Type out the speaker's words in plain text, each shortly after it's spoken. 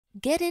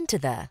Get into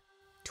the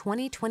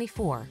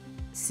 2024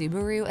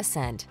 Subaru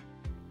Ascent.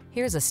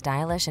 Here's a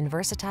stylish and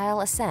versatile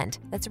Ascent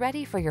that's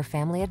ready for your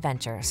family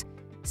adventures.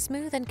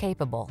 Smooth and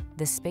capable,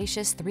 this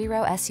spacious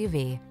three-row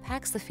SUV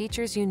packs the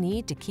features you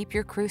need to keep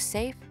your crew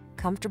safe,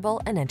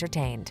 comfortable, and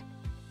entertained.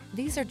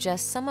 These are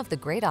just some of the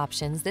great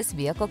options this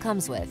vehicle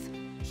comes with: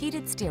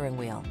 heated steering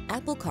wheel,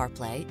 Apple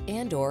CarPlay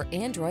and/or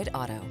Android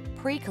Auto,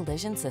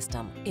 pre-collision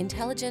system,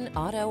 intelligent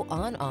auto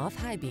on-off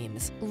high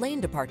beams,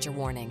 lane departure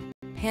warning,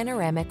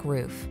 panoramic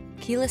roof,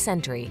 keyless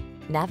entry,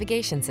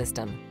 navigation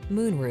system,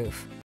 moonroof,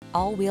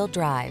 all-wheel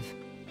drive.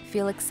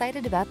 Feel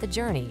excited about the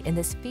journey in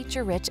this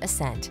feature-rich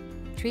Ascent.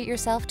 Treat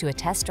yourself to a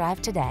test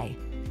drive today.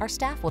 Our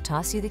staff will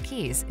toss you the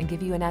keys and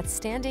give you an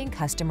outstanding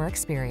customer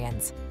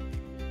experience.